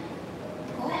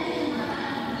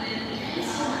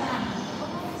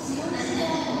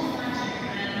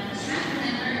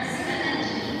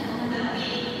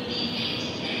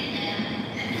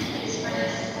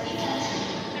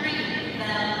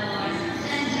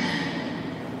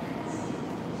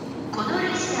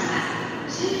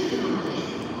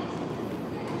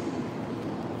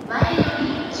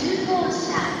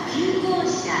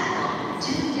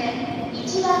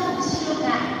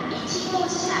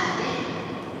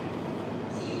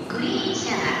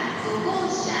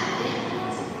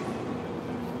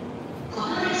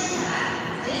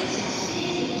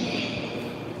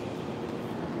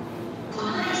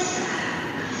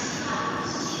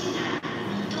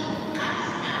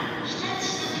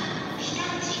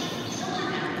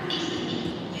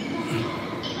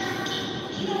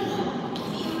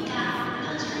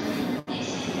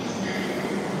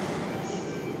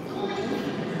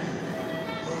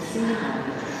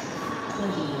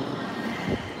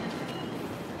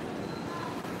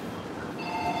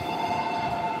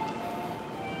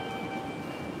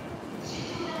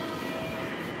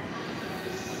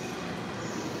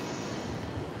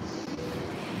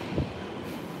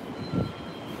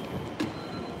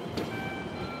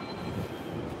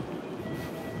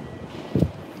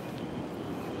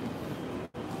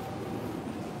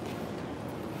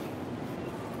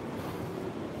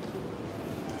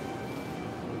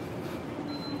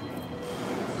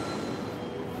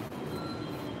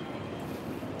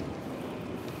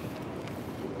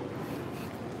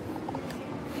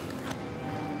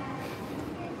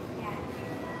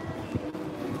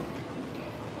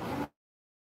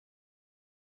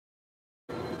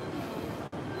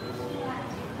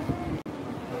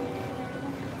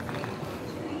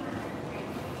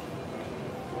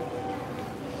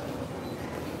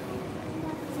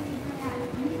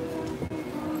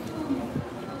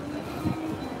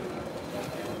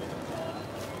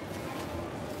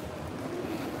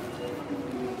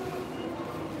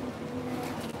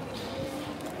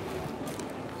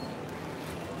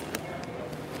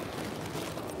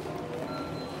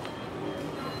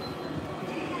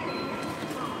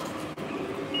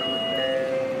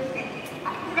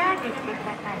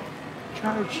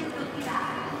 Charge.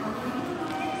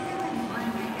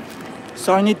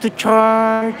 So I need to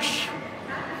charge.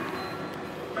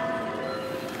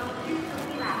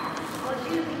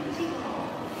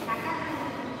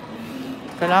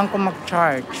 Kailangan ko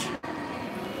mag-charge.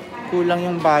 Kulang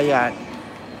yung bayad.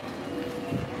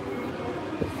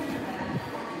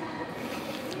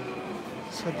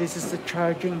 So this is the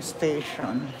charging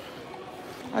station.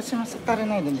 Ah, sumasakta rin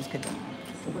na yun.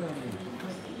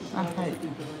 Ah, hi.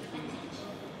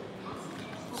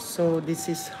 So this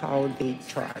is how they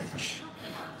charge.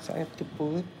 So I have to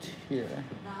put here.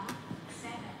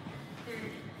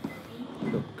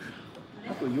 Look.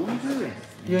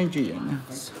 40 yen.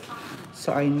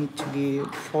 So I need to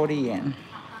give 40 yen.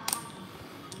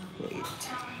 Wait.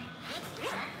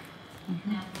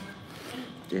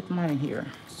 Get mine here.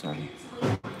 Sorry.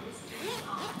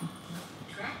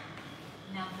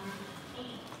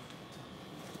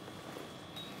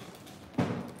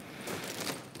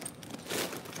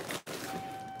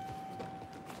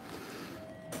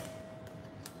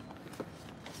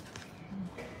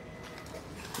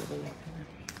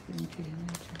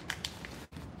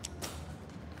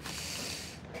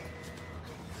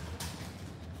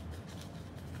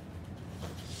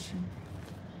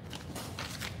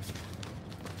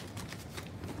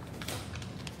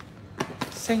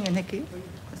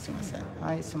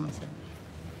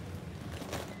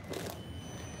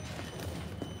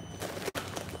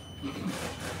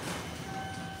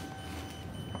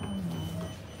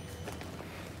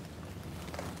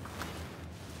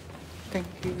 Thank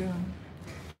you.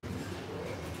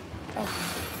 Okay.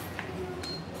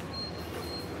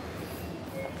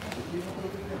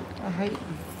 Hi.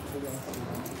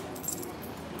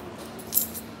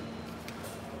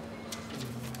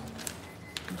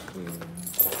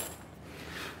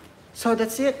 So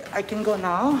that's it. I can go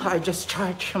now. I just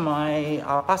charged my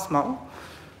Pasmo.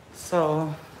 So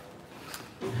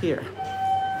here.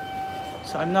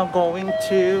 So I'm now going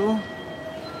to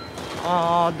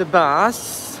the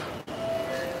bus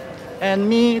and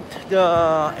meet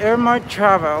the Airmart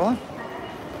Travel.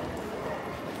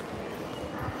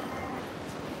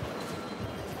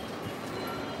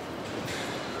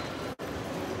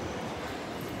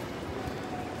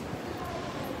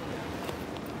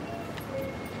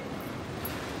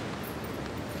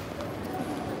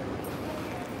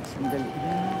 Sandali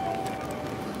lang.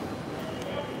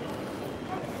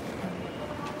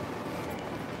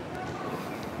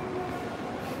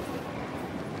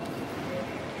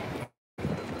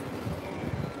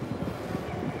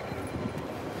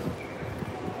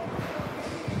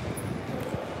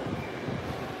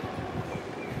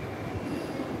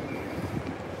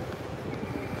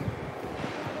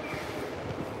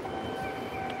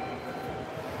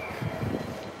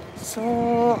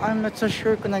 So, I'm not so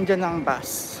sure kung nandyan ang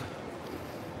bus.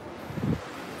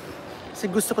 Kasi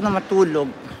gusto ko na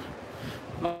matulog.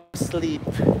 Mag-sleep.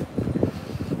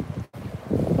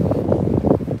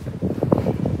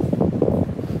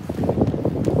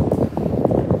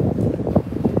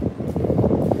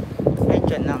 Ay,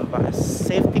 dyan ang bus.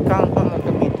 Safety cam pa mo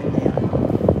gamitin na yan.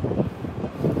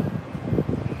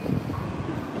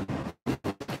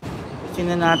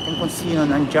 Tingnan natin kung sino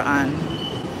nandyan.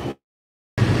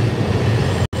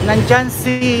 Nandyan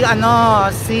si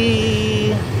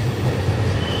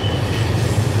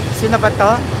sino ba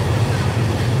to?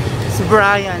 Si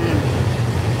Brian.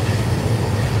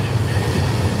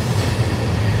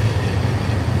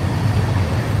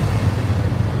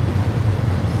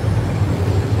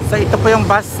 So ito po yung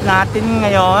bus natin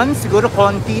ngayon. Siguro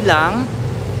konti lang.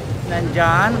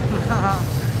 Nandyan.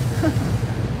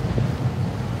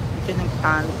 Ito yung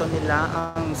kanto nila.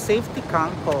 Ang safety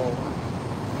campo.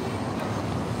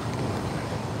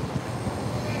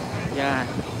 Yan.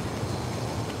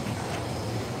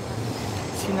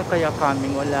 Sino kaya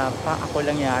kaming? Wala pa. Ako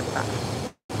lang yata.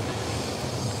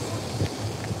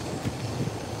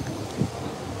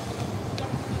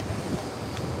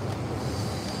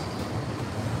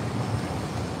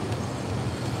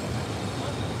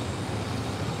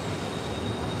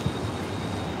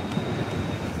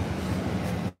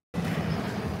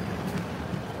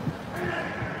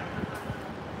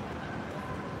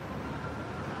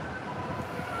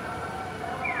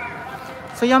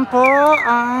 So yan po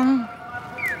ang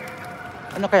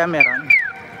ano kaya meron?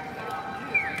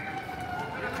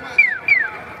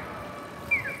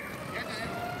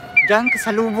 Diyan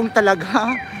kasalubong talaga.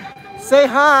 Say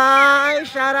hi!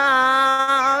 Shout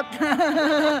out!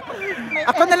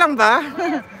 Ako na lang ba?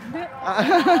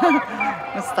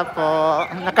 Basta po.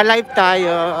 Naka-live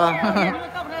tayo.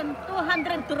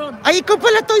 200 turod. Ay, ikaw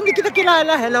pala to. Hindi kita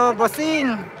kilala. Hello,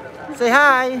 bossing. Say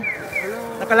hi.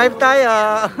 Naka-live tayo.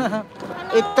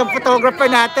 Ito photographer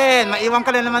natin. Maiwan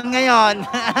ka na naman ngayon.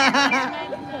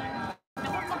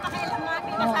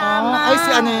 Ay, si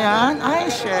ano yan?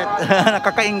 Ay, shit.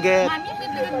 Nakakainggit.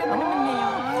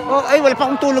 Oh, ay, wala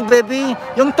pa akong tulog, baby.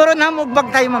 Yung turon na,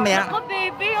 mugbag tayo mamaya. Oh,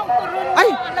 baby, yung turun.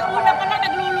 Ay! Alauna pa na,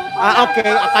 nagluluto.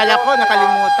 Okay. Akala ko,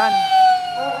 nakalimutan.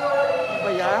 Ano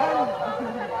ba yan?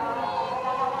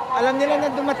 Alam nila na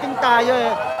dumating tayo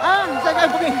eh.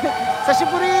 Sa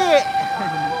Shiburi.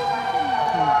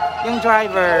 Yung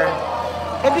driver.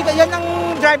 Yan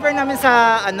ang driver namin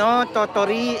sa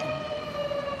Totori.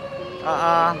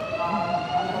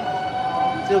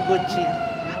 Tsuguchi.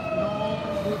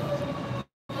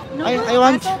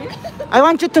 I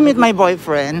want you to meet my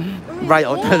boyfriend.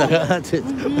 Ryo talaga.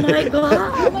 Oh my God.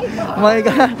 Oh my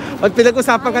God. Pag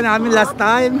pinag-usapan ka namin last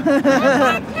time.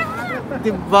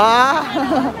 Diba?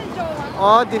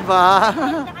 Oh, diba?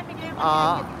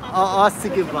 Oo,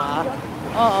 sige ba?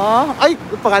 Oo. Ay,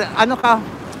 ano ka?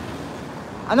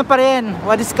 Ano pa rin?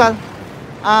 What is called?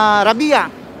 Rabia.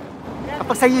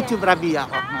 Kapag sa YouTube, Rabia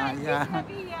ako. Yan.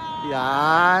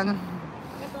 Yan.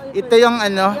 Ito yung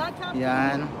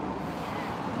yan.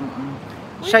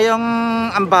 Siya yung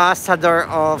ambassador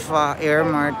of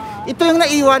Airmart. Ito yung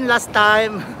naiwan last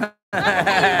time.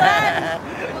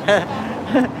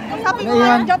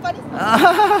 Naiwan.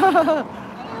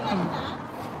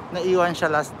 Naiwan siya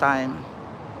last time.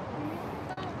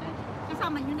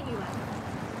 Kasama niyo na iwan.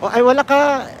 Oh, ay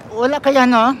wala kaya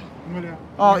no? Wala.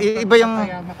 Oh, iba yung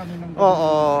Tatayama kami ng gabi.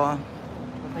 Oo.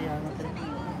 Tatayama tayo.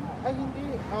 Ay hindi.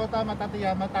 Oo tama,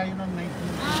 tatayama tayo ng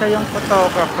 19. Siya yung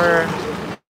photographer.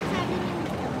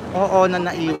 Oo, na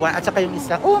naiwan. At saka yung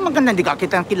isa, maganda, hindi ka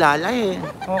kitang kilala eh.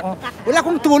 Oo. Wala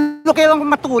akong tulog, kailangan ko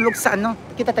matulog sa ano.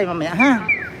 Kita tayo mamaya, ha?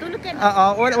 Tulog ka na.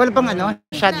 Oo, wala bang ano,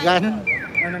 shotgun?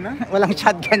 Ano na? Walang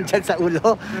shotgun dyan sa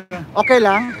ulo. Okay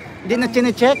lang? Hindi na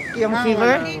chinecheck yung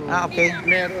fever? Okay.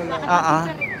 Meron na. Oo.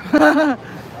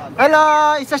 Hello,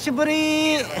 isa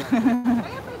Shiburi!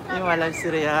 Yung walang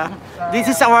Syria. This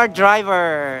is our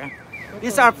driver.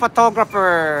 This is our photographer.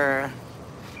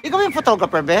 Ikaw yung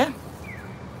photographer, be?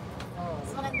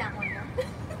 Maganda ako.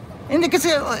 Hindi kasi,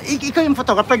 ikaw yung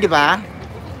photographer, di ba?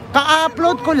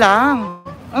 Ka-upload ko lang.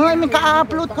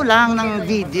 Ka-upload ko lang ng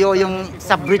video yung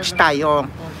sa bridge tayo.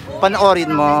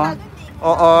 Panoorin mo.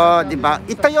 Oo, di ba?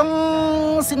 Ito yung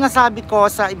sinasabi ko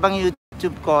sa ibang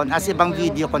YouTube ko, as ibang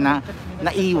video ko na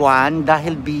naiwan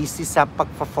dahil busy sa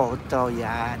pagpa-photo.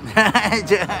 Yan.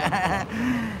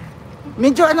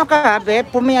 Medyo ano ka, be?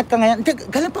 Pumayat ka ngayon.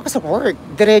 Galing pa ka sa work.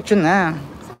 Diretso na.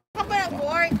 Saan ba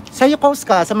nag-work? Sa Yukos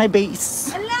ka, sa my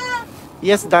base. Ala!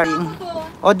 Yes, darling. Ako doon.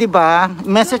 O, di ba?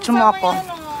 Message Doon mo sa ako. may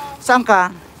ano, Saan ka?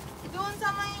 doon sa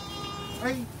may...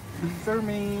 Ay, sir,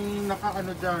 may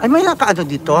naka-ano dyan. Ay, may nakaano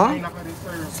dito? May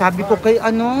naka-reserve. Sabi ko kay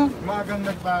ano? Maagang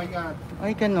nagbayad.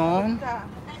 Ay, ganon.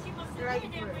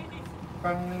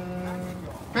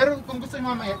 Pero kung gusto mo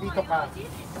mamaya, dito ka.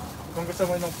 Kung gusto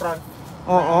mo yung front.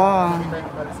 Oo. Hindi tayo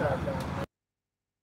kalsada.